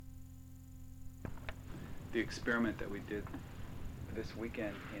the experiment that we did this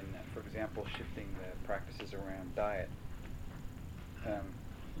weekend in, for example, shifting the practices around diet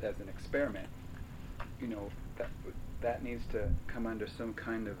as an experiment, that needs to come under some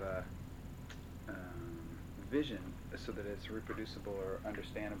kind of a vision so that it's reproducible or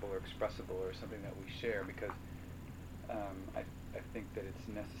understandable or expressible or something that we share, because I think that it's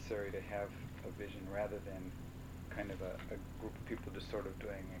necessary to have a vision rather than kind of a group of people just sort of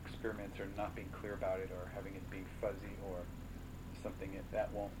doing experiments or not being clear about it or having it being fuzzy or something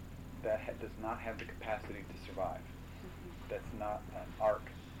that does not have the capacity to survive. That's not an ark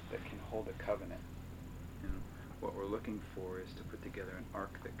that can hold a covenant. What we're looking for is to put together an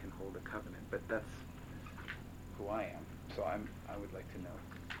ark that can hold a covenant, but that's who I am. So I would like to know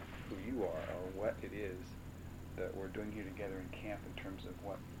who you are or what it is that we're doing here together in camp in terms of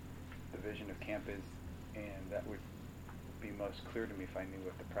what the vision of camp is, and that would be most clear to me if I knew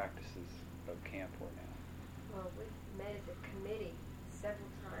what the practices of camp were now. Well, we've met as a committee several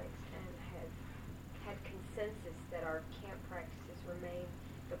times and have had consensus that our camp practices remain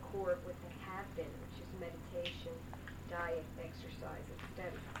the core of what they have been, which is meditation, diet, exercise, and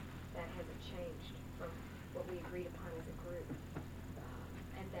study. That hasn't changed from what we agreed upon as a group.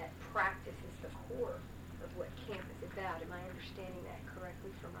 And that practice is the core of what camp is about. Am I understanding that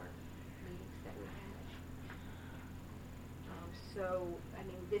correctly from our meetings that we had?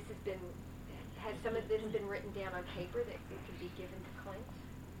 This has some of this been written down on paper that it could be given to Clint?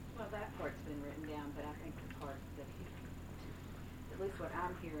 Well, that part's been written down, but I think the part that at least what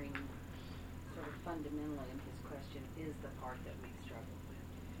I'm hearing sort of fundamentally in his question is the part that we've struggled with.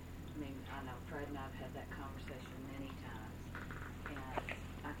 I mean, I know Fred and I have had that conversation many times, and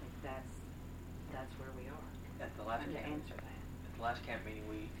I think that's where we are. At the last to answer that. At the last camp meeting,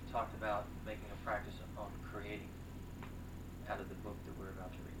 we talked about making a practice on creating out of the book that we're about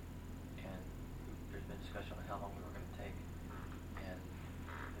to read. And there's been discussion on how long we were going to take, and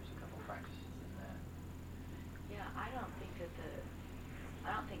there's a couple of practices in that. Yeah, I don't think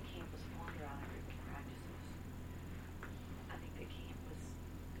camp was formed around a group of practices. I think that camp was,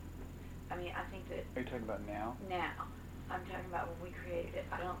 I think that... Are you talking about now? Now. I'm talking about when we created it.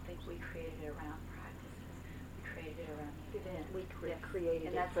 I don't think we created it around practices. We created it around the event. We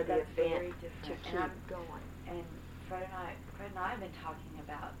created and it that's, for the that's event very different. to keep going. And Fred and I have been talking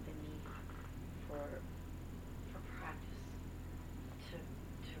about the need for practice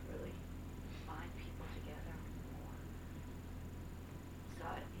to really bind people together more. So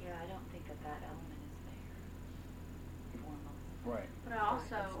I don't think that element is there formally. Right. But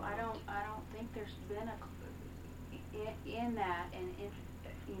I don't think there's been in that, and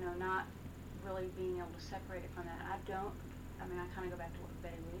not really being able to separate it from that. I kind of go back to what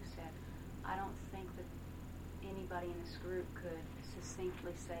Betty Lou said. I don't think that anybody in this group could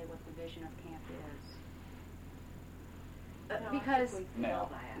succinctly say what the vision of camp is. Because we feel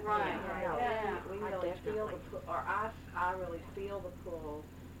that. Right. We really feel the pull, or I really feel the pull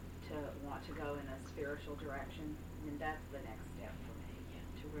to want to go in a spiritual direction, and that's the next step for me.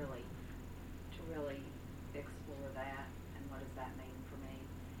 To really explore that, and what does that mean for me?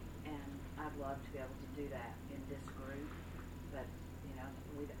 And I'd love to be able to do that in this group, but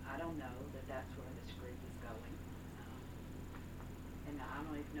I don't know that that's where this group is going, and I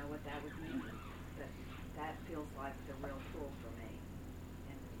don't even know what that would mean. But that feels like the real pull for me,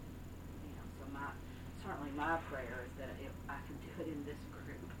 and so certainly my prayer is that I can do it in this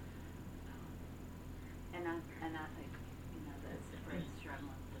group, and I think that Fred's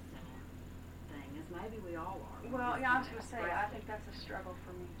struggling with a similar thing, as maybe we all are. Well, I was going to say, I think that's a struggle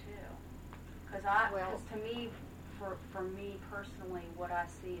for me too, because to me, for me personally, what I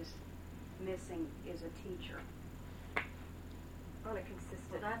see is missing is a teacher. On a consistent...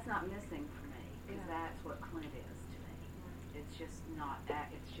 Well, that's not missing for me, because that's what Clint is to me. It's just not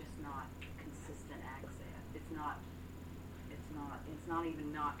consistent access. It's not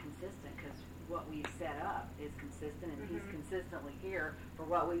even not consistent, because what we've set up is consistent, and he's consistently here for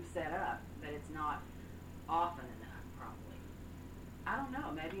what we've set up, but it's not often enough, probably. I don't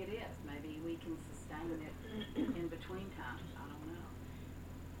know. Maybe it is. Maybe we can sustain it in between times. I don't know.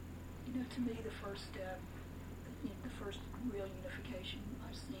 To me, the first step, the first real unification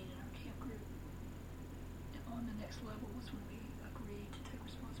I've seen in our camp group on the next level was when we agreed to take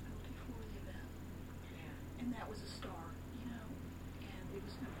responsibility for the event. Yeah. And that was a start, and it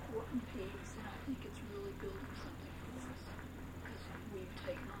was an important piece, and I think it's really building something for us, because we've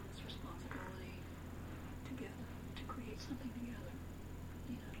taken on this responsibility together to create something together,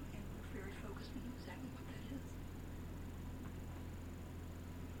 and we're very focused on exactly what that is.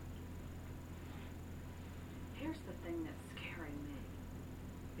 Here's the thing that's scaring me,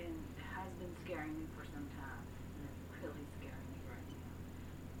 and has been scaring me for some time, and it's really scaring me right now,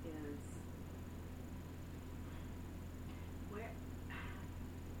 is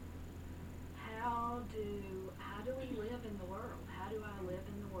how do we live in the world? How do I live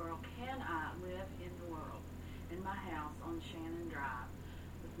in the world? Can I live in the world in my house on Shannon Drive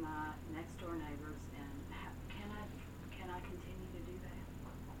with my next door neighbors, and can I continue to do that?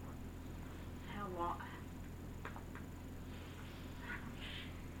 How long?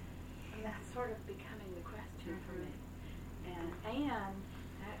 That's sort of becoming the question for me, and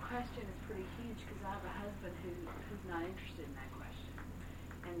that question is pretty huge because I have a husband who's not interested in that question,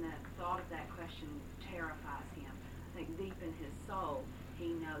 and the thought of that question terrifies him. I think deep in his soul,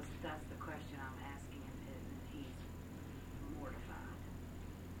 he knows that's the question I'm asking him, and he's mortified,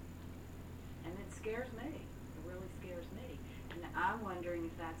 and it scares me. It really scares me, and I'm wondering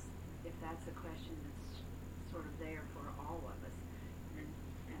if that's a question that's sort of there for all of us, and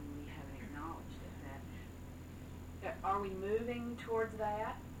we haven't acknowledged that. Are we moving towards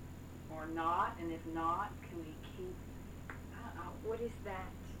that or not? And if not, can we keep? What is that?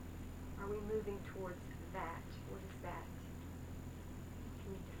 Are we moving towards that? What is that?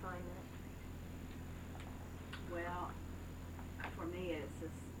 Can you define that? Well, for me, it's a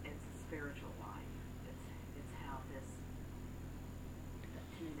spiritual life. It's how this.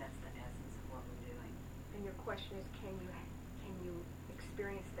 To me, that's the essence of what we're doing. And your question is, can you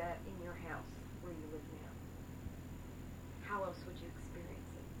experience that in your house where you live now? How else would you experience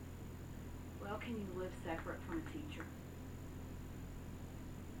it? Well, can you live separate from a teacher?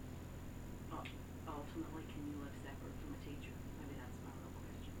 Ultimately, can you live separate from a teacher? Maybe that's my real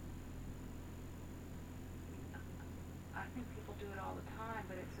question. I think people do it all the time,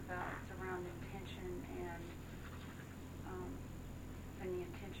 but it's around intention and the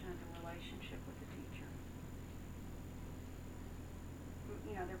intention of the relationship with the teacher.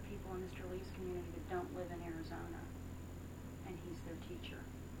 You know, there are people in Mr. Lee's community that don't live in Arizona, and he's their teacher.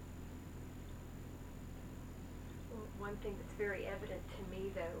 Well, one thing that's very evident to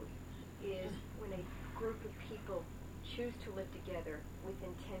me, though, is when a group of people choose to live together with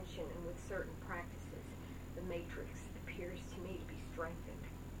intention and with certain practices, the matrix appears to me to be strengthened.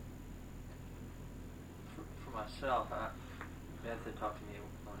 For myself, Beth had talked to me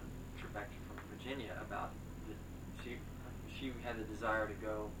on a trip back from Virginia about she had the desire to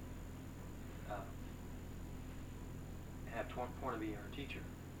go have Torna be her teacher,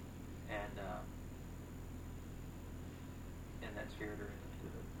 and that scared her into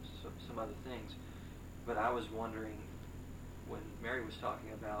some other things. But I was wondering, when Mary was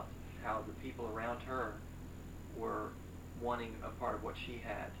talking about how the people around her were wanting a part of what she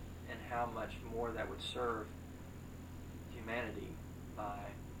had, and how much more that would serve humanity by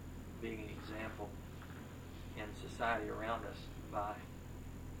being an example in society around us, by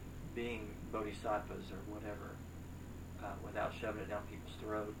being bodhisattvas or whatever, without shoving it down people's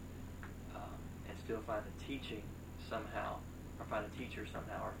throat, and still find a teaching somehow, or find a teacher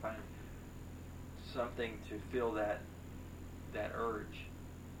somehow, or find something to fill that urge,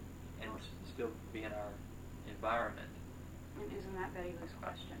 and still be in our environment. And isn't that Betty Lou's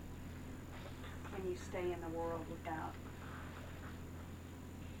question? Can you stay in the world without?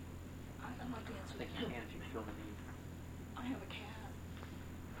 I'd like to I answer think you can if you feel the need. I have a cat.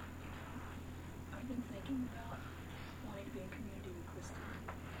 I've been thinking about wanting to be in community with Kristen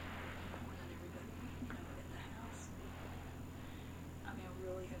more than everybody, in the house. I mean, I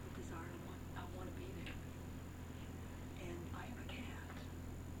really have a desire I want to be there. And I have a cat,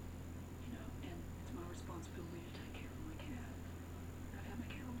 and it's my responsibility to take care of my cat. I've had my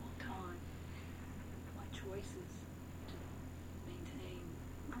cat a long time. My choices to maintain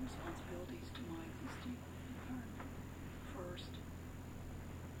my responsibilities to my existing environment first,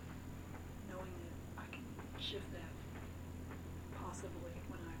 knowing that I can shift that possibly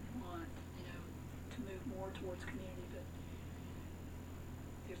when I want, to move more towards community, but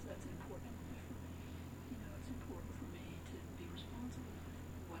that's important for me. It's important for me to be responsible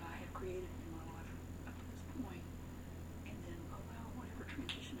for what I have created in my life up to this point, and then allow whatever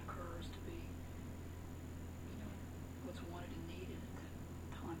transition occurs to be, what's wanted and needed at that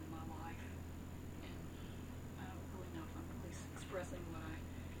time in my life. And I don't really know if I'm really expressing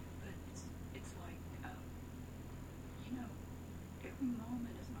but it's like, every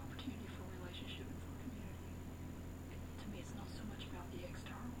moment is an opportunity for relationship and for community. To me, it's not so much about the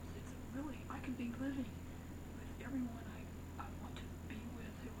externals. It's really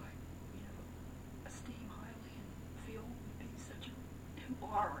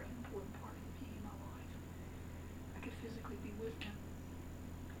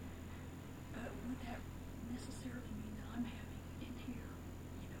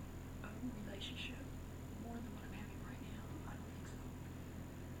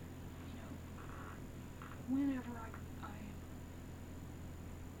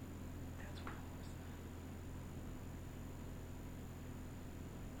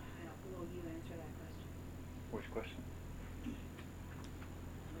question?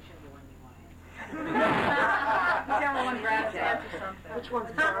 Whichever one you want to answer. Whichever one grabs you. Answer something. Which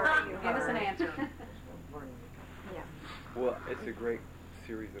one's priority? Give us an answer. Yeah. Well, it's a great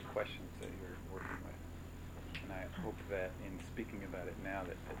series of questions that you're working with. And I hope that in speaking about it now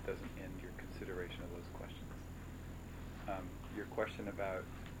that it doesn't end your consideration of those questions. Your question about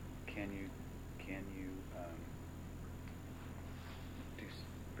can you do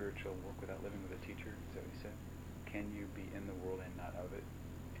spiritual work without living with a teacher, is that what you said? Can you be in the world and not of it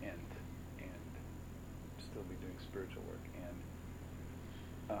and still be doing spiritual work? And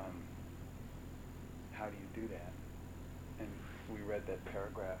how do you do that? And we read that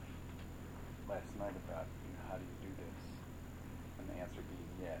paragraph last night about how do you do this, and the answer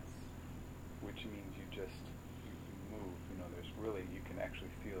being yes, which means you move. There's really, you can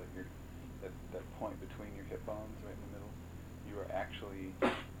actually feel it. That point between your hip bones, right in the middle. You are actually,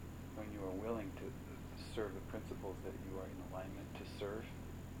 when you are willing to serve the principles that you are in alignment to serve,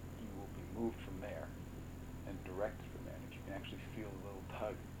 you will be moved from there and directed from there. And if you can actually feel a little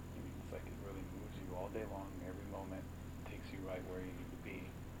tug, it's like it really moves you all day long. Every moment takes you right where you need to be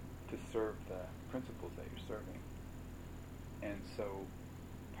to serve the principles that you're serving. And so,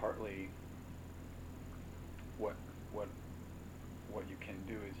 partly, what you can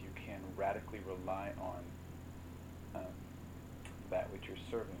do is you can radically rely on that which you're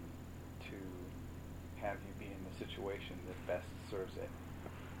serving to have you be in the situation that best serves it.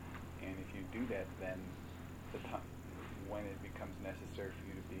 And if you do that, then when it becomes necessary for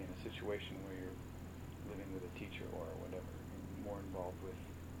you to be in a situation where you're living with a teacher or whatever, you're more involved with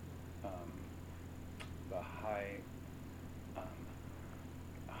the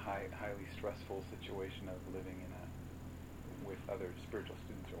highly stressful situation of living with other spiritual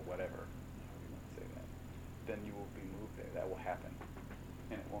students or whatever, however you want to say that, then you will be moved there. That will happen,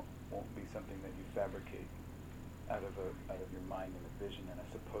 and it won't be something that you fabricate out of your mind and a vision and a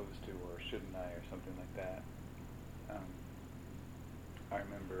supposed to or shouldn't I or something like that. I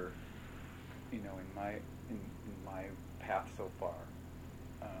remember, in my path so far,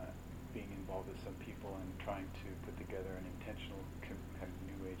 being involved with some people and trying to put together an intentional kind of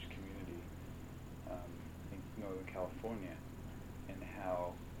New Age community in Northern California, and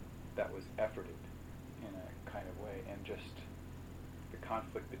how that was efforted in a kind of way, and just the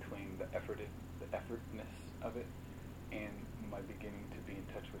conflict between the effortness of it and my beginning to be in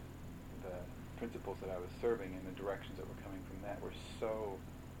touch with the principles that I was serving and the directions that were coming from that were so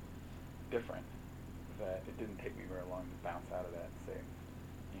different that it didn't take me very long to bounce out of that and say,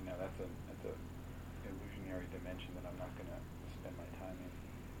 that's a illusionary dimension that I'm not going to spend my time in.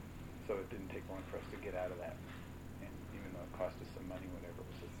 So it didn't take long for us to get out of that. And even though it cost us some money, whatever, it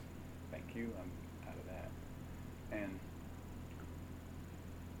was just, thank you, I'm out of that. And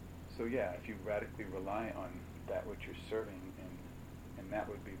so yeah, if you radically rely on that which you're serving, and that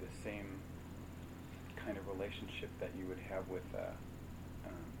would be the same kind of relationship that you would have with a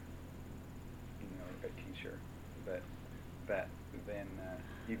teacher, that then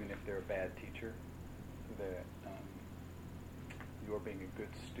even if they're a bad teacher, your being a good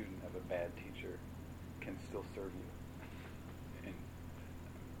student of a bad teacher can still serve you. And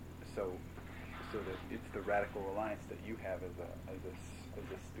so that it's the radical reliance that you have as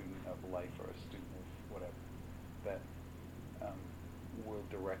a student of life or a student of whatever that will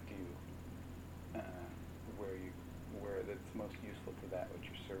direct you where that's most useful to that which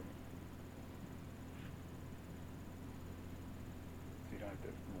you're serving. So you don't have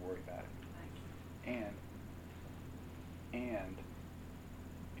to worry about it. And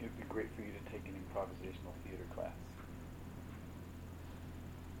it would be great for you to take an improvisational theater class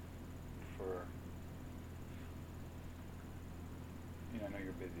for, I know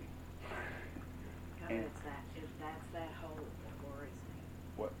you're busy. That's that hole that worries me.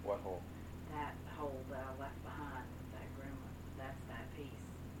 What hole? That hole that I left behind, that gremlin. That's that piece.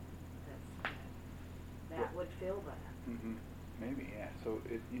 That would fill that. Mm-hmm. Maybe, yeah. So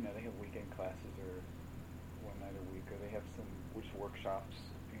they have weekend classes or one night a week, or they have some workshops.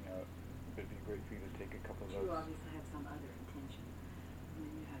 It'd be great for you to take a couple of those. You obviously have some other intention.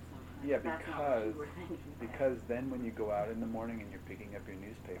 You have some. Yeah, that's not what you were thinking because then when you go out in the morning and you're picking up your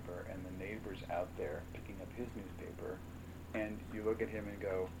newspaper, and the neighbor's out there picking up his newspaper, and you look at him and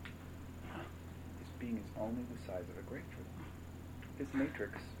go, this being is only the size of a grapefruit. His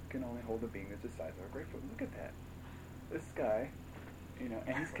matrix can only hold a being that's the size of a grapefruit. Look at that. This guy,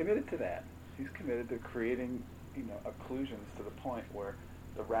 and he's committed to that. He's committed to creating, occlusions to the point where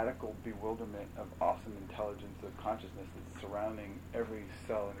the radical bewilderment of awesome intelligence of consciousness that's surrounding every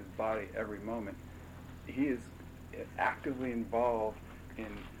cell in his body every moment. He is actively involved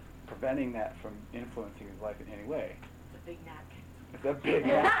in preventing that from influencing his life in any way. It's a big napkin. It's a big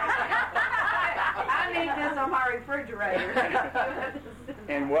I need this on my refrigerator.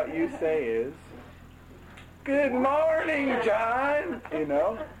 And what you say is, "Good morning, John." You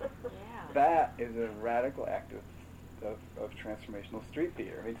know, Yeah. that is a radical act of transformational street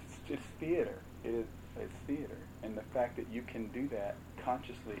theater. I mean, it's theater. It's theater, and the fact that you can do that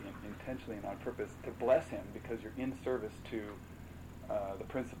consciously and intentionally and on purpose to bless him because you're in service to the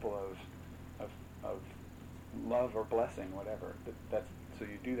principle of love or blessing, whatever. That's so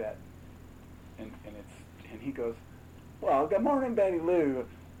you do that, and he goes, "Well, good morning, Betty Lou.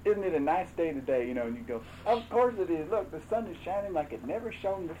 Isn't it a nice day today?" You know, and you go, "Of course it is. Look, the sun is shining like it never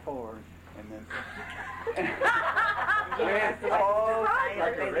shone before." And then it's all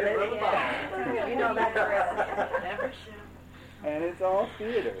like a red little ball. You know that Never show. and it's all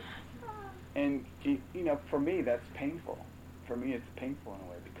theater. And you know, for me, that's painful. For me, it's painful in a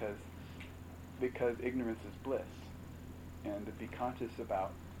way because ignorance is bliss, and to be conscious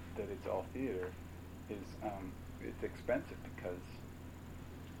about that it's all theater is it's expensive because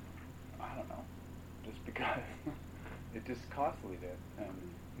I don't know, just because it's just costly to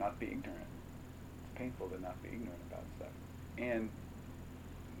not be ignorant. It's painful to not be ignorant about stuff. And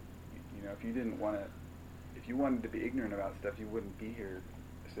you know, if you wanted to be ignorant about stuff, you wouldn't be here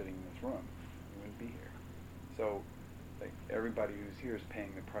sitting in this room. You wouldn't be here. So, like, everybody who's here is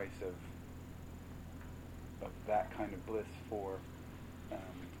paying the price of that kind of bliss for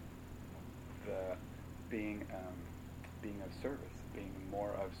the being of service, being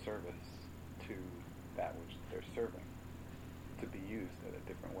more of service to that which they're serving, to be used in a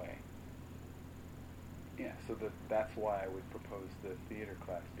different way. Yeah, so that's why I would propose the theater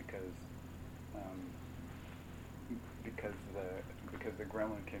class because the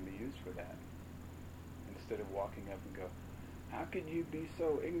gremlin can be used for that. Instead of walking up and go, "How could you be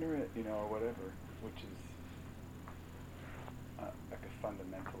so ignorant?" You know, or whatever, which is like a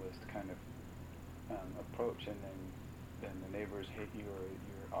fundamentalist kind of approach, and then the neighbors hate you, or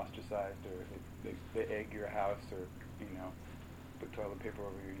you're ostracized, or they egg your house, or you know, put toilet paper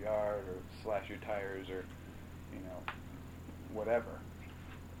over your yard, or slash your tires, or you know, whatever.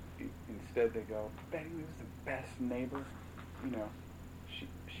 Instead, they go, "Betty Lou's the best neighbor. You know,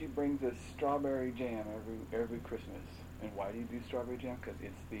 she brings us strawberry jam every Christmas." And why do you do strawberry jam? Because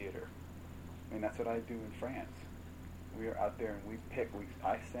it's theater. I mean, that's what I do in France. We are out there and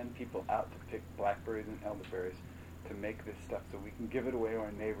I send people out to pick blackberries and elderberries to make this stuff so we can give it away to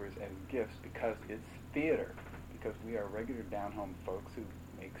our neighbors as gifts because it's theater. Because we are regular down-home folks who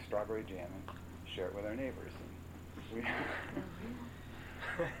make strawberry jam and share it with our neighbors. And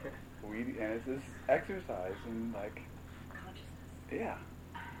and it's this exercise in like Consciousness.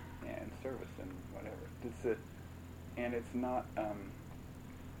 and service and whatever. And it's not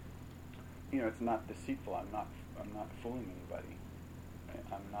it's not deceitful. I'm not fooling anybody.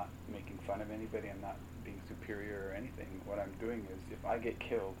 I'm not making fun of anybody. I'm not being superior or anything. What I'm doing is, if I get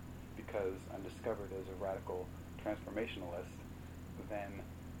killed because I'm discovered as a radical transformationalist, then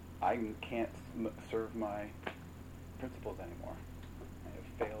I can't serve my principles anymore. I have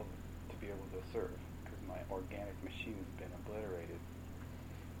failed to be able to serve because my organic machine has been obliterated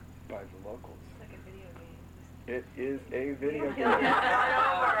by the locals. It's like a video game. It is a video game.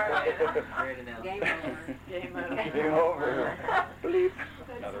 Great analogy. Game over. Game over. Game over. Bleep.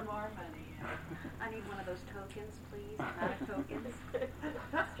 Put some more money in. I need one of those tokens, please. Amount of tokens.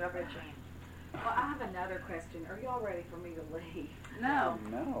 Strawberry jam. Well, I have another question. Are y'all ready for me to leave? No.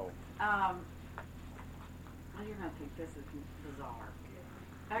 No. Well, you're going to think this is bizarre.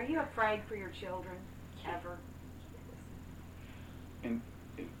 Are you afraid for your children, ever? And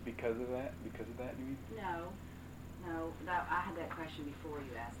because of that, you mean? No. I had that question before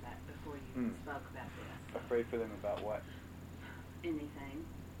you asked that, before you spoke about this. Afraid for them about what? Anything.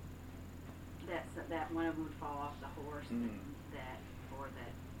 That one of them would fall off the horse, or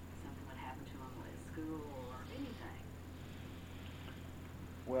that something would happen to them at school, or anything.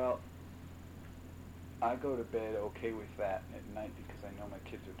 Well, I go to bed okay with that at night because I know my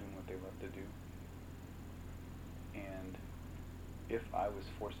kids are doing what they love to do. And if I was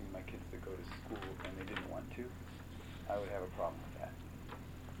forcing my kids to go to school and they didn't want to, I would have a problem with that.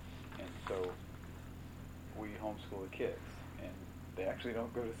 And so we homeschool the kids, and they actually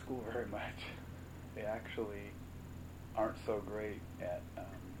don't go to school very much. They actually aren't so great at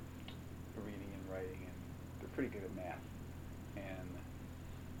reading and writing, and they're pretty good at math. And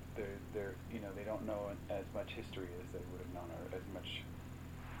they're they don't know as much history as they would have known, or as much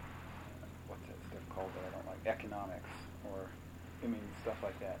what's that stuff called that I don't like, economics, or stuff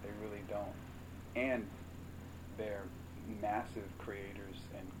like that. They really don't. And they're massive creators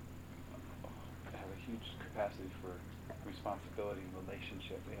and huge capacity for responsibility and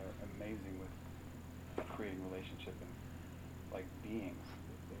relationship. They are amazing with creating relationship and like beings.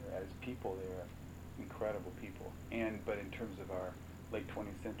 As people, they are incredible people. But in terms of our late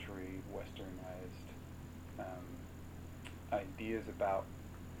 20th century westernized ideas about,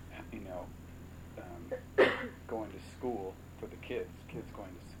 going to school for the kids going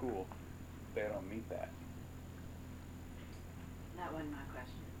to school, they don't meet that. That wasn't my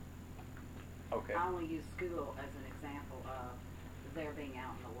question. Okay. I only use school as an example of their being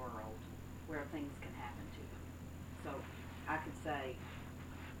out in the world where things can happen to them. So I could say,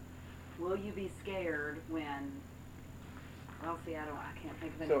 will you be scared when, well, see, I can't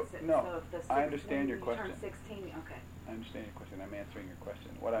think of any. No, so if I understand your question. Turn 16, okay. I understand your question. I'm answering your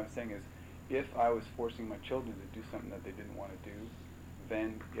question. What I'm saying is, if I was forcing my children to do something that they didn't want to do,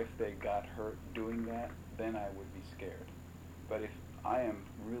 then if they got hurt doing that, then I would be scared. But if I am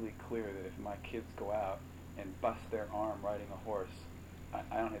really clear that if my kids go out and bust their arm riding a horse,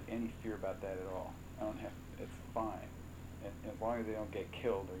 I don't have any fear about that at all. It's fine. And as long as they don't get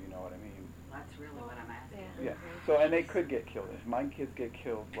killed, or you know what I mean. That's really what I'm asking. Yeah. So, and they could get killed. If my kids get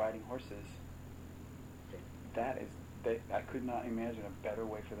killed riding horses, I could not imagine a better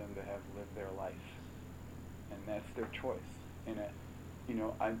way for them to have lived their life. And that's their choice. And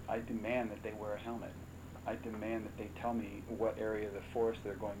I demand that they wear a helmet. I demand that they tell me what area of the forest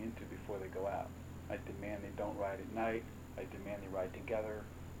they're going into before they go out. I demand they don't ride at night. I demand they ride together.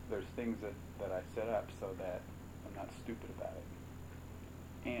 There's things that I set up so that I'm not stupid about it.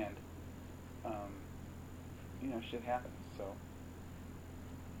 And, shit happens. So,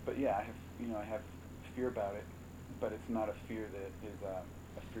 but yeah, I have fear about it, but it's not a fear that is a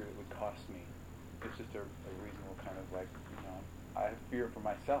fear that would cost me. It's just a reasonable kind of like, I have fear for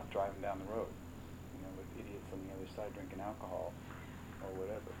myself driving down the road, with idiots on the other side drinking alcohol or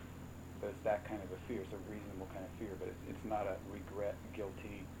whatever. But it's that kind of a fear. It's a reasonable kind of fear, but it's not a regret,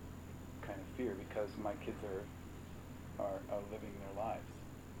 guilty kind of fear, because my kids are living their lives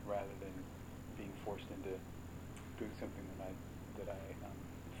rather than being forced into doing something that I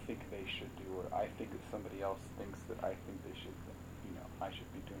think they should do, or I think that somebody else thinks that I think they should, I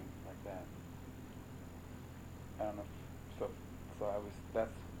should be doing like that. I don't know.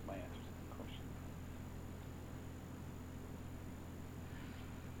 That's my answer to the question.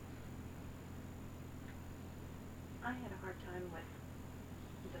 I had a hard time with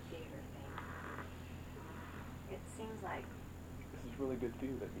the theater thing. It seems like... This is really good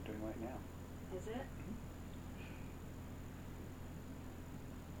theater that you're doing right now. Is it? Mm-hmm.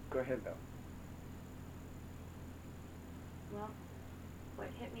 Go ahead, though. Well, what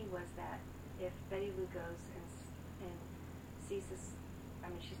hit me was that if Betty Lou goes and sees this,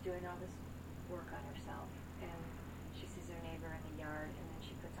 she's doing all this work on herself, and she sees her neighbor in the yard, and then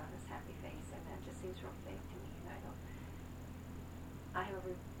she puts on this happy face, and that just seems real fake to me, and I have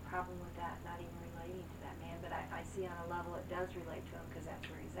a problem with that, not even relating to that man, but I see on a level it does relate to him because that's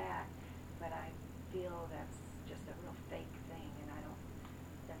where he's at, but I feel that's just a real fake thing, and I don't...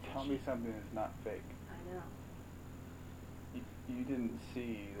 Tell me something that's not fake. I know. You didn't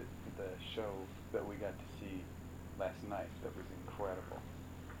see the show that we got to see last night that was incredible,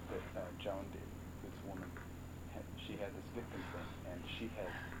 that Joan did. This woman, she had this victim thing, and she had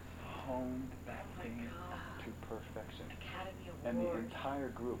honed that thing to perfection. Academy Award. And the entire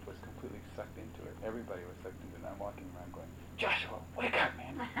group was completely sucked into it. Everybody was sucked into it. And I'm walking around going, Joshua, wake up,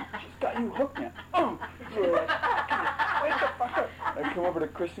 man. She's got you hooked now. You're like, wake the fuck up. I come over to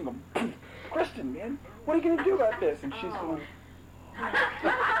Kristen and go, Kristen, man, what are you going to do about this? And she's going, I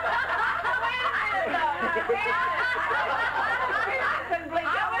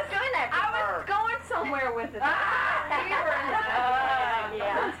was going somewhere with it. I'm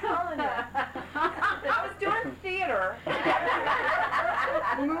telling you. I was doing theater.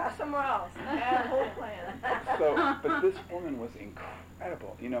 Move somewhere else. I had a whole plan. But this woman was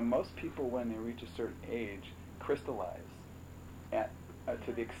incredible. Most people, when they reach a certain age, crystallize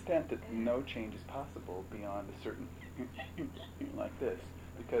to the extent that no change is possible beyond a certain like this.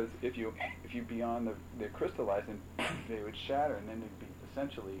 Because if you beyond the crystallizing, they would shatter, and then they'd be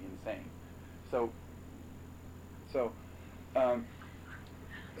essentially insane. So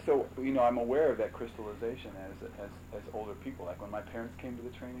I'm aware of that crystallization as older people. Like when my parents came to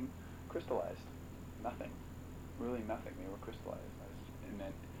the training, crystallized, nothing, really nothing. They were crystallized,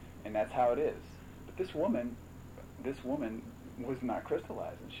 and that's how it is. But this woman was not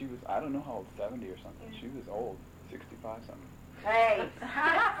crystallized, and she was, I don't know how old, 70 or something. She was old, 65 something. Hey!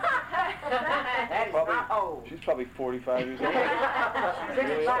 That is not old. She's probably 45 years old.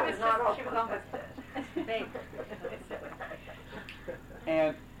 65 is not old. She was almost big.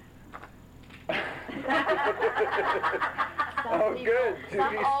 And Oh, good.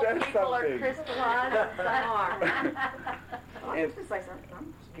 Some Judy old said people are something. crystallized and some aren't. I was just like,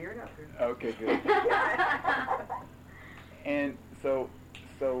 I'm scared up here. Okay, good. And so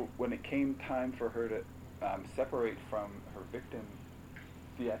when it came time for her to separate from her victim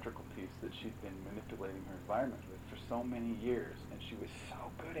theatrical piece that she'd been manipulating her environment with for so many years, and she was so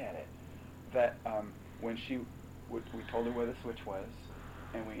good at it, that when we told her where the switch was,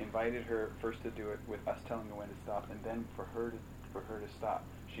 and we invited her first to do it with us telling her when to stop, and then for her to stop.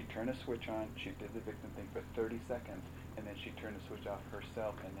 She turned a switch on, she did the victim thing for 30 seconds, and then she turned the switch off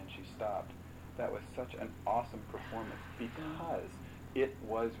herself, and then she stopped. That was such an awesome performance because it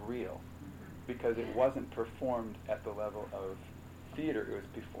was real. Because it wasn't performed at the level of theater, it was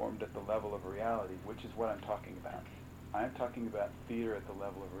performed at the level of reality, which is what I'm talking about. I'm talking about theater at the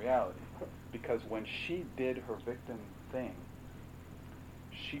level of reality. Because when she did her victim thing,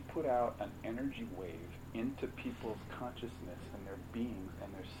 she put out an energy wave into people's consciousness and their beings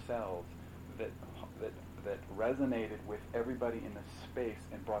and their cells that resonated with everybody in the space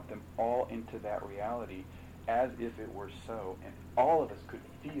and brought them all into that reality as if it were so. And all of us could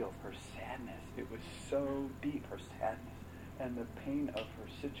feel her sadness. It was so deep, her sadness, and the pain of her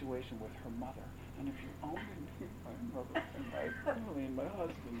situation with her mother. And if you only knew my mother and my family and my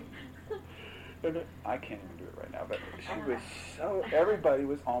husband. And I can't even do it right now, but she was so, everybody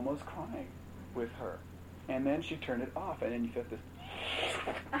was almost crying with her. And then she turned it off, and then you felt this,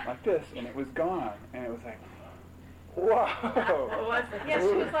 like this, and it was gone. And it was like, whoa. Yeah,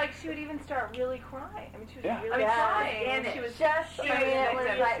 she was like, she would even start really crying. I mean, she was Yeah. really crying. And she was just, I mean, it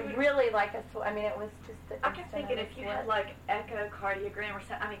was like really like a, I mean, it was just the I kept thinking if you had like echocardiogram or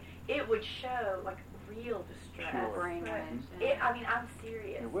something, I mean, it would show like real distress. Sure. I mean, I'm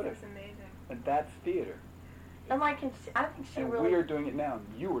serious. It would have. It's amazing. And that's theater. And like, I think she And really. we are doing it now.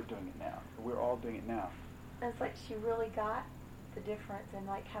 You are doing it now. We're all doing it now. It's like she really got the difference and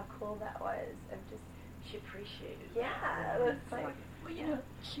like how cool that was of just. She appreciated it. Yeah, it was like. Well, you know,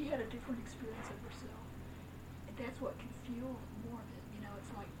 she had a different experience of herself, and that's what can fuel more of it. You know,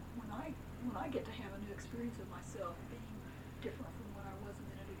 it's like when I get to have a new experience of myself being different from what I was a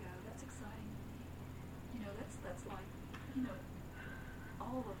minute ago. That's exciting to me. You know, that's like, you know,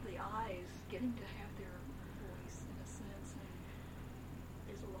 all of the eyes getting to have their voice in a sense, and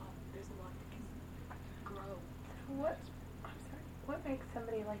there's a lot that can grow. What makes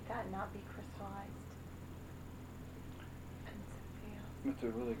somebody like that not be crystallized? And something else? It's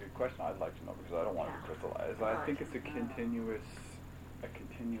a really good question. I'd like to know because I don't want to be crystallized. I think it's a continuous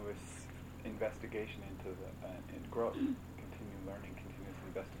investigation into in growth, continued learning, continuous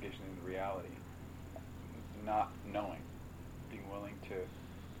investigation into reality, not knowing, being willing to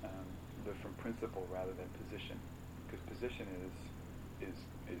live from principle rather than position, because position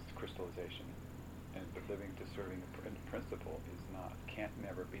is crystallization, and but living to serving the principle is not, can't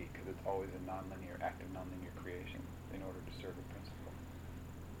never be, because it's always a active nonlinear creation in order to serve a principle.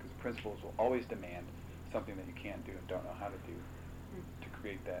 Because principles will always demand something that you can't do and don't know how to do to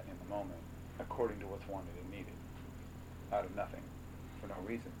create that in the moment, according to what's wanted and needed, out of nothing, for no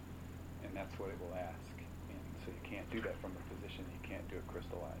reason. And that's what it will ask. And so you can't do that from a position, you can't do it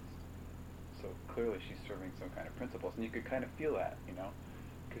crystallized. So clearly she's serving some kind of principles, and you could kind of feel that, you know,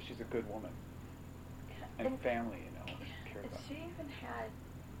 because she's a good woman. And family, you know, care about. She even had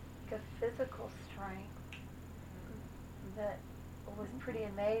the physical strength that was pretty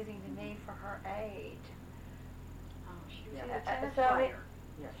amazing to me for her age. Oh, she was Yeah, a tennis so player.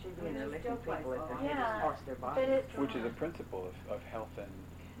 Yeah, she'd be in there lifting people if they Yeah, lost their but bodies. it's- Which is a principle of health and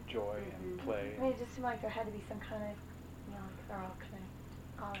joy and play. I mean, it just seemed like there had to be some kind of, you know, like they're all connected.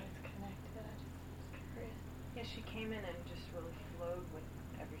 All is connected. I just was curious. Yeah, she came in and just really flowed with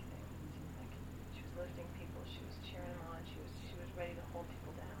everything. It seemed like she was lifting people, she was cheering them on, she was ready to hold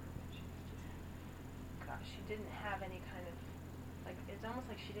people down. And she was just, gosh, she didn't have any kind of, like, it's almost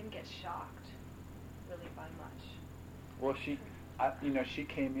like she didn't get shocked really by much. Well, she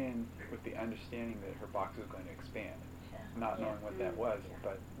came in with the understanding that her box was going to expand, not knowing what that was,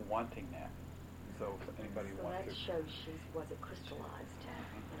 but wanting that. So if anybody So wants that to. shows she wasn't crystallized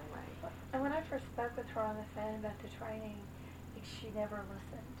in a way. And when I first spoke with her on the phone about the training, like, she never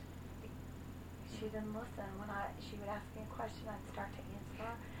listened. She didn't listen. She would ask me a question, I'd start to answer,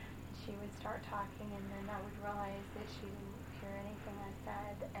 and she would start talking, and then I would realize that she didn't hear anything I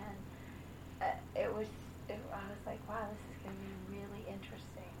said, and I was like, wow, this is going to be really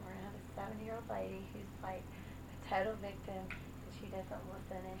interesting. We're going to have a 70-year-old lady who's like a total victim, and she doesn't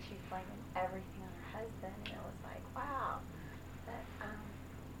listen, and she's blaming everything on her husband, and it was like, wow, that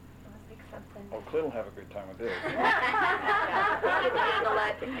it was like something. Oh, Clint will have a good time with this. He can handle that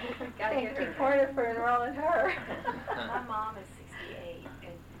God. Gotta Thank get you, her. Porter, for enrolling her. My mom is 68,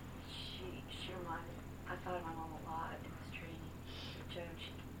 and she reminded. I thought of my mom a lot in this training with Joan.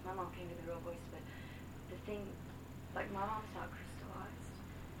 My mom came to the Real Voice, but the thing, like my mom's not crystallized,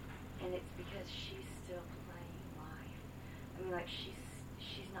 and it's because she's still playing life. I mean, like she's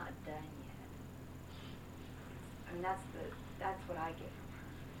not done yet. I mean, that's what I get from her.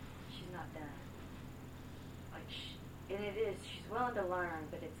 She's not done. Like and it is. She's willing to learn,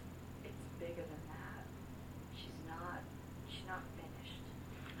 but it's bigger than that. She's not finished.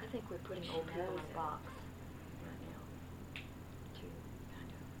 I think we're putting She old people in knows a it. box right now. Too,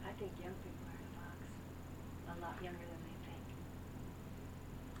 kind of. I think young people are in a box a lot younger than they think.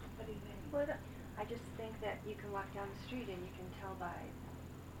 What do you think? Well, I just think that you can walk down the street and you can tell by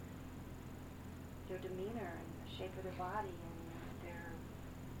their demeanor and the shape of their body and their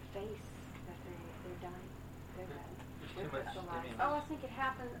face that they're done. They're done. There's They're too much crystallized. stimulus. Oh, I think it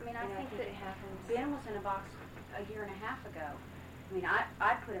happens. I mean, I Yeah, think that it happens. Ben was in a box a year and a half ago. I mean,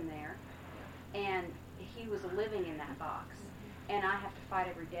 I put him there, and he was living in that box, and I have to fight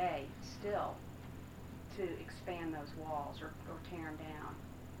every day still to expand those walls or tear them down.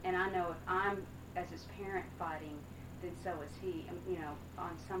 And I know if I'm, as his parent, fighting, then so is he. You know,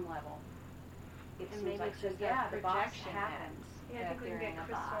 on some level, it And seems maybe like it's so. just Yeah, that the box projection happens. Yeah, I think we that can they're get in a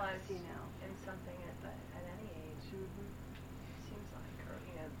box, crystallized you know. in something at any age. Seems like, or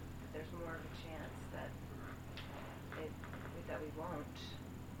there's more of a chance that we won't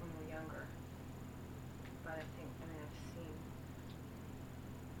when we're younger. But I think, I've seen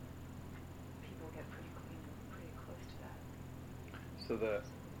people get pretty close to that. So the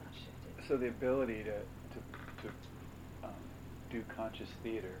Something's not shifted. So the ability to do conscious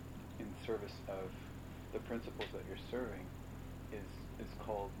theater in service of the principles that you're serving is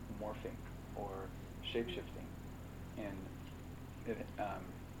called morphing or shape-shifting, and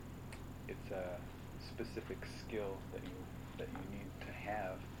it's a specific skill that you need to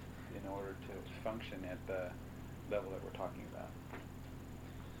have in order to function at the level that we're talking about.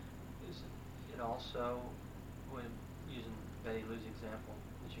 Is it also, when using Betty Lou's example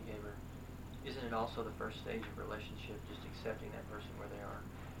that you gave her, isn't it also the first stage of relationship, just accepting that person where they are?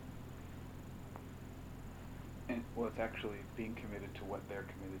 And well, it's actually being committed to what they're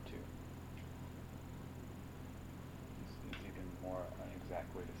committed to. Is even more an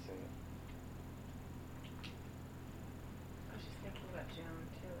exact way to say it. I was just thinking about Joan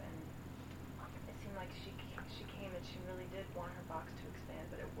too, and it seemed like she came and she really did want her box to expand,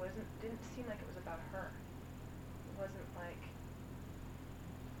 but didn't seem like it was about her. It wasn't like,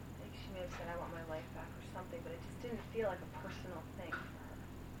 I think she may have said, I want my life back or something, but it just didn't feel like a personal thing for her.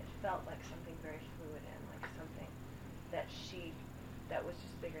 It felt like something very fluid and like something that was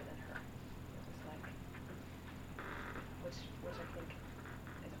just bigger than her. It was like, which I think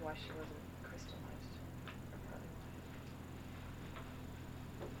is why she wasn't crystallized, or probably why.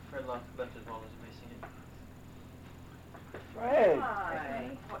 Fred Locke, but as well as missing it. Fred!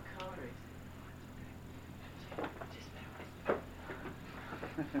 Hi. What color is it? Just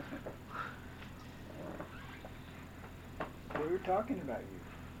We were talking about you.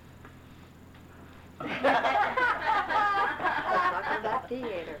 Talking about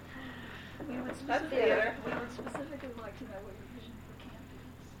theater. We would That's theater. specifically like to know what your vision for camp is.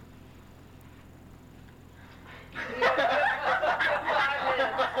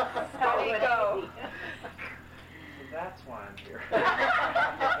 How we go. So that's why I'm here.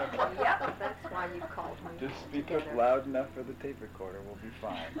 Yep, that's why you called me. Just speak together. up loud enough for the tape recorder, we'll be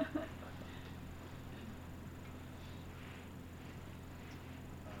fine.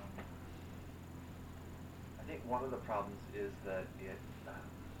 I think one of the problems is that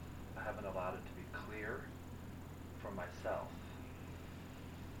I haven't allowed it to be clear for myself,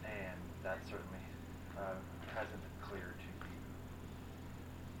 and that certainly hasn't been clear to you.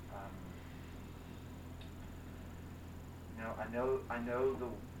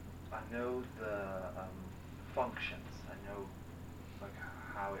 I know the functions. I know like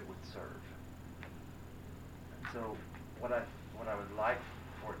how it would serve. And so what I would like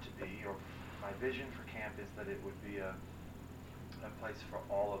for it to be, or my vision for camp, is that it would be a place for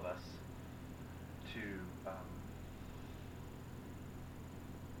all of us to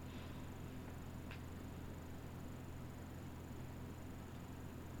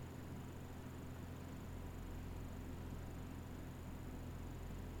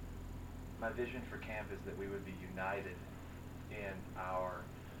my vision for camp is that we would be united in our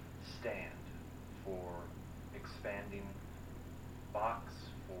stand for expanding Box,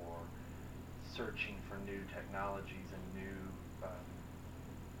 for searching for new technologies and new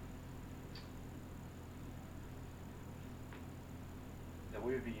that we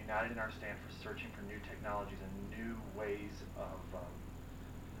we would be united in our stand for searching for new technologies and new ways of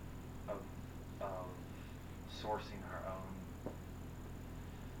sourcing our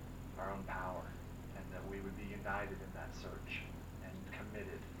own power, and that we would be united in that search and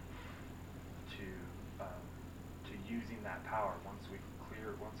committed to using that power once we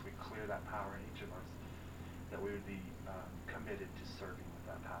clear that power in each of us, that we would be committed to serving with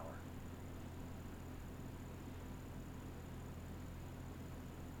that power.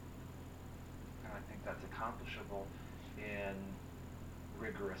 And I think that's accomplishable in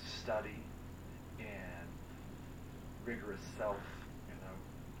rigorous study and rigorous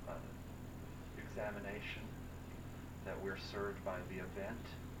examination, that we're served by the event,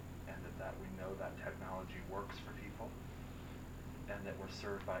 and that we know that technology works for people, and that we're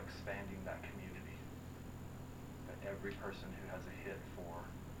served by expanding that community. That every person who has a hit for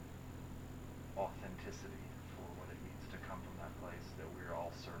authenticity, for what it means to come from that place, that we're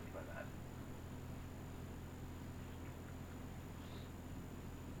all served by that.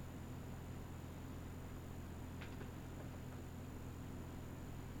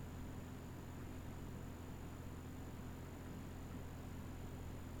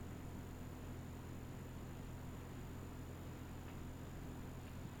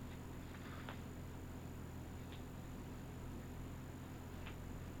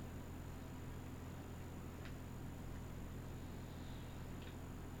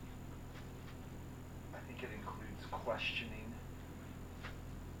 It includes questioning.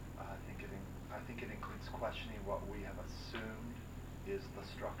 I think it includes questioning what we have assumed is the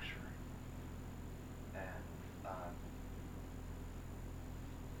structure, and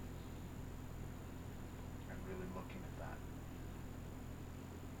really looking at that.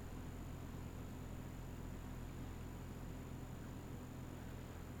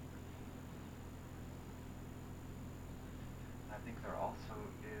 I think there also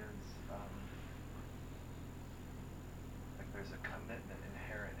is there's a commitment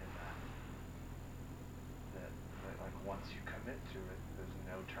inherent in that. That like once you commit to it, there's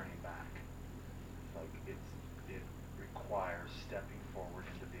no turning back. Like it requires stepping forward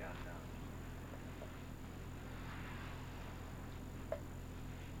into the unknown.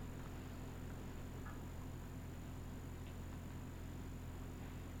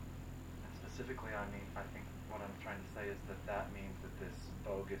 And specifically, I think what I'm trying to say is that means that this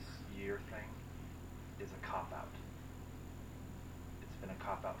bogus year thing is a cop-out. Been a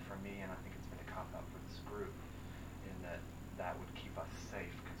cop-out for me, and I think it's been a cop-out for this group, in that would keep us safe,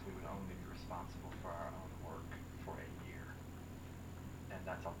 because we would only be responsible for our own work for a year. And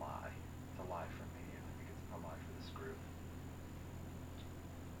that's a lie. It's a lie for me, and I think it's a lie for this group.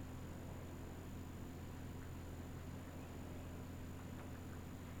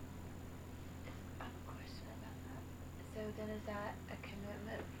 I have a question about that. So then is that a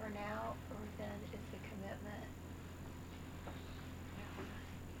commitment for now, or then is the commitment...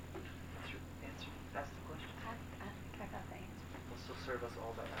 That's the question. I think I got the answer. Will still serve us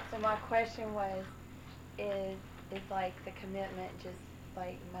all that So my question was, is like the commitment just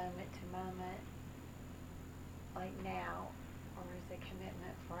like moment to moment, like now, or is the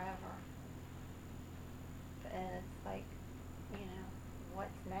commitment forever? And it's like,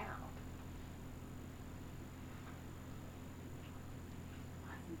 what's now?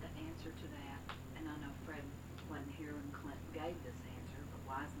 I think the answer to that, and I know Fred wasn't here when Clint gave this answer, but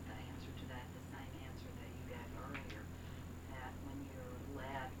why isn't the answer to that the same answer that you gave earlier? That when you're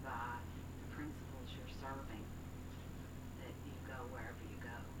led by the principles you're serving, that you go wherever you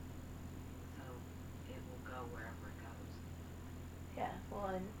go. So it will go wherever it goes. Yeah,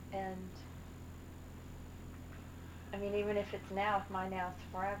 well, and I mean, even if it's now, if my now is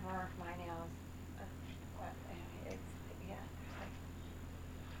forever, if my now is, it's, yeah,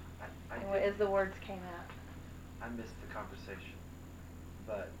 there's like, as the words came out. I missed the conversation,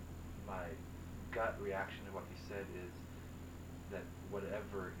 but my gut reaction to what you said is that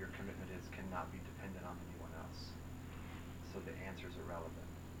whatever your commitment is cannot be dependent on anyone else. So the answer is irrelevant.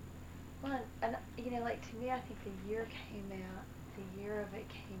 Well, and like to me, I think the year came out. The year of it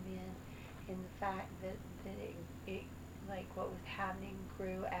came in the fact that it like what was happening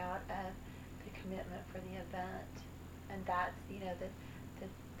grew out of the commitment for the event, and that's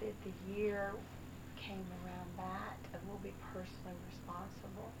the year came around that, and we'll be personally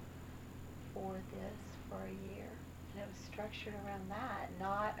responsible for this for a year, and it was structured around that,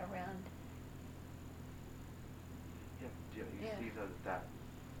 not around. You see though that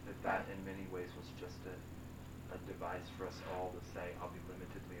in many ways was just a device for us all to say, I'll be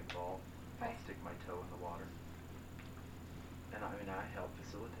limitedly involved. Right. I'll stick my toe in the water. And I helped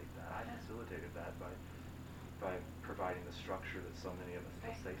facilitate that. I facilitated that by by providing the structure that so many of us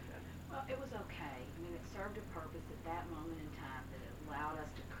feel Right. safe in. Well, it was okay. I mean, it served a purpose at that moment in time that it allowed us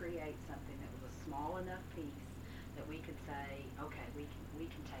to create something that was a small enough piece that we could say, okay, we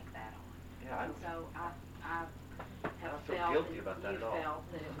can take that on. Yeah, I And don't- so I have don't feel felt guilty that about that you at all.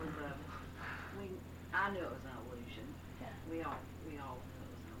 felt that it was I knew it was an illusion. Yeah. We all knew it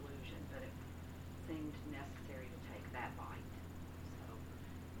was an illusion, but it seemed necessary to take that bite. So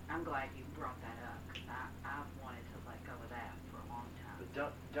I'm glad you brought that up, because I've wanted to let go of that for a long time. But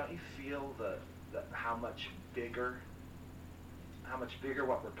don't you feel the how much bigger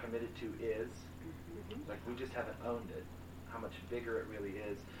what we're committed to is? Mhm. Like, we just haven't owned it. How much bigger it really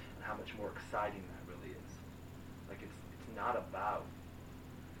is, and how much more exciting that really is. Like, it's not about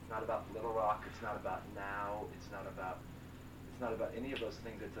Little Rock. It's not about now. It's not about any of those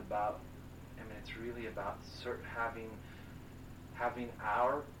things. It's about, I mean, it's really about having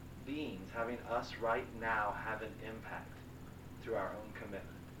our beings, having us right now have an impact through our own commitment,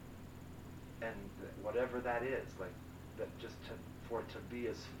 and whatever that is, like that, for it to be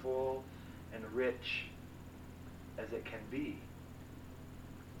as full and rich as it can be,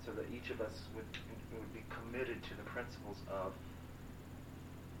 so that each of us would be committed to the principles of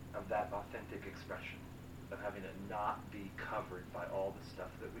that authentic expression, of having it not be covered by all the stuff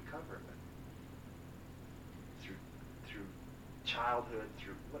that we cover it with, through childhood,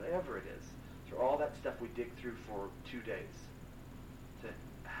 through whatever it is, through all that stuff we dig through for 2 days, to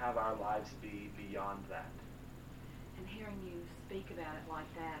have our lives be beyond that. And hearing you speak about it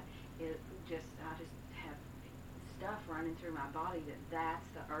like that, I just have stuff running through my body that's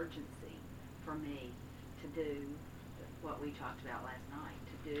the urgency for me to do what we talked about last night,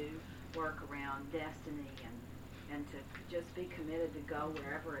 to do work around destiny and to just be committed to go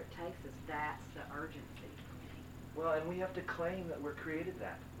wherever it takes us. That's the urgency for me. Well, and we have to claim that we're created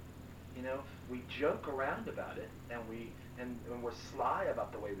that. You know, we joke around about it, and we're sly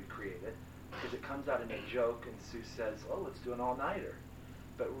about the way we create it, because it comes out in a joke, and Sue says, "Oh, let's do an all-nighter."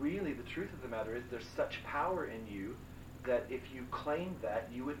 But really, the truth of the matter is, there's such power in you that if you claimed that,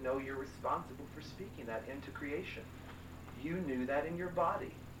 you would know you're responsible for speaking that into creation. You knew that in your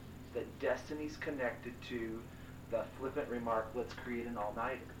body, that destiny's connected to the flippant remark, "Let's create an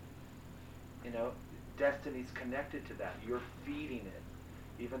all-nighter." You know, destiny's connected to that. You're feeding it,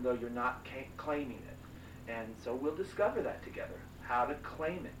 even though you're not claiming it. And so we'll discover that together, how to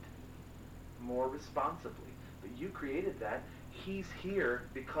claim it more responsibly. But you created that. He's here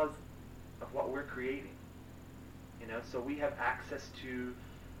because of what we're creating. You know, so we have access to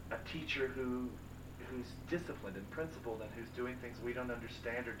a teacher who's disciplined and principled, and who's doing things we don't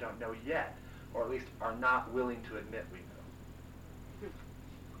understand or don't know yet, or at least are not willing to admit we know.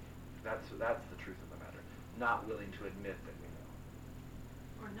 That's the truth of the matter. Not willing to admit that we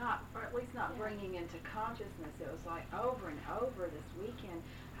know. Or at least not bringing into consciousness. It was like over and over this weekend,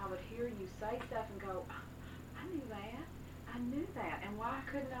 I would hear you say stuff and go, I knew that, and why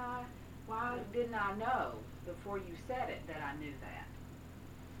didn't I know before you said it that I knew that?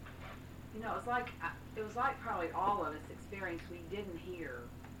 You know, it was like probably all of us experienced, we didn't hear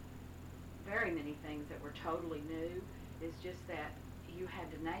very many things that were totally new. It's just that you had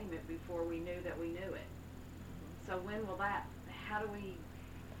to name it before we knew that we knew it. So when will that, how do we...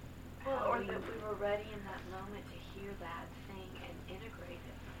 Well, or that we were ready in that moment to hear that thing and integrate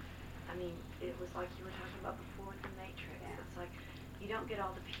it. I mean, it was like you were talking about before with the matrix. Yeah. It's like you don't get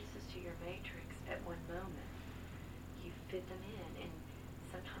all the pieces to your matrix at one moment. You fit them in, and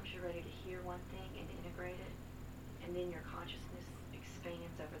sometimes you're ready to hear one thing and integrate it, and then your consciousness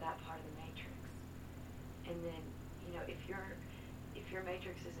expands over that part of the matrix. And then, you know, if your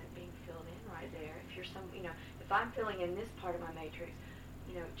matrix isn't being filled in right there, if I'm filling in this part of my matrix,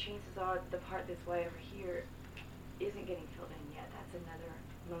 you know, chances are the part that's way over here isn't getting filled in yet. That's another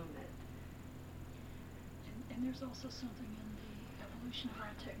moment. And there's also something in the evolution of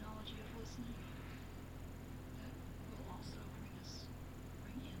our technology of listening that will also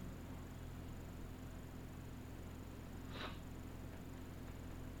bring in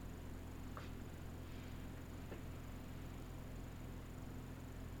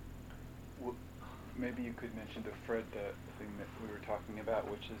Well, maybe you could mention to Fred the thing that we were talking about,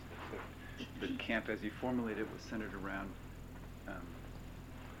 which is the camp as you formulated was centered around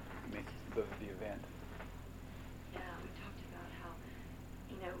the event. Yeah, we talked about how,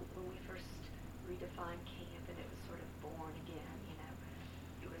 you know, when we first redefined camp and it was sort of born again, you know,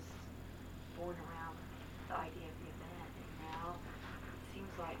 it was born around the idea of the event, and now it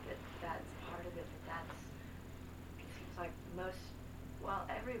seems like that's part of it, it seems like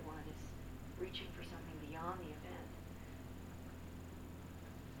everyone is reaching for something beyond the event.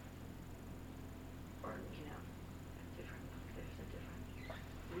 Or, you know,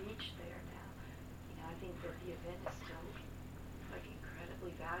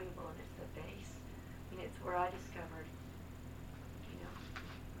 valuable, and it's the base. I mean, it's where I discovered,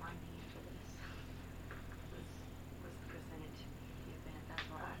 my need for this was presented to me at the event. That's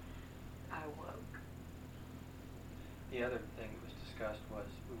where I awoke. The other thing that was discussed was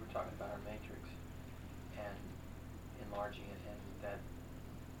we were talking about our matrix and enlarging it, and that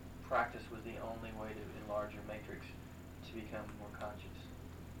practice was the only way to enlarge your matrix to become more conscious.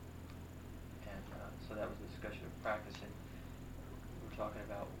 And so that was the discussion of practice, and we were talking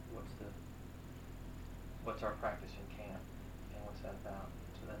about what's our practice in camp, and what's that about.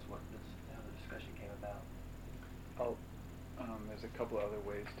 So that's how the discussion came about. There's a couple of other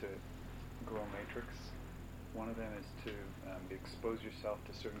ways to grow matrix. One of them is to expose yourself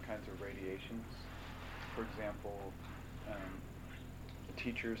to certain kinds of radiations. For example,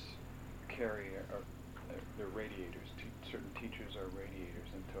 teachers they're radiators. Certain teachers are radiators,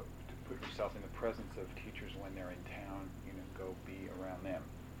 and to put yourself in the presence of teachers when they're in town, go be around them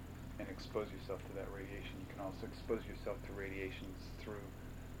and expose yourself to that radiation. You can also expose yourself to radiations through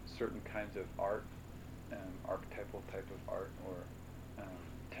certain kinds of art, archetypal type of art, or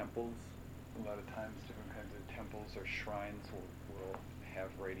temples. A lot of times different kinds of temples or shrines will have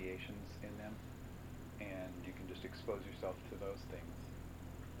radiations in them, and you can just expose yourself to those things.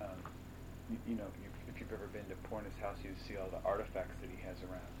 If you've ever been to Porna's house, you see all the artifacts that he has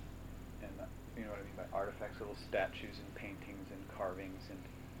around. And you know what I mean by artifacts? Little statues and paintings and carvings, and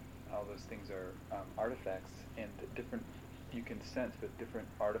all those things are artifacts. And you can sense that different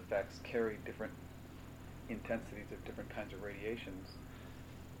artifacts carry different intensities of different kinds of radiations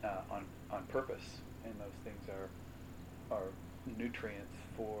on purpose. And those things are nutrients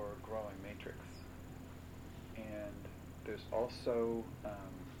for growing matrix. And there's also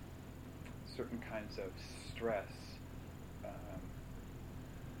certain kinds of stress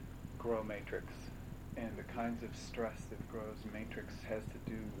grow matrix, and the kinds of stress that grows matrix has to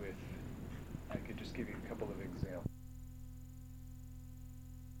do with, I could just give you a couple of examples.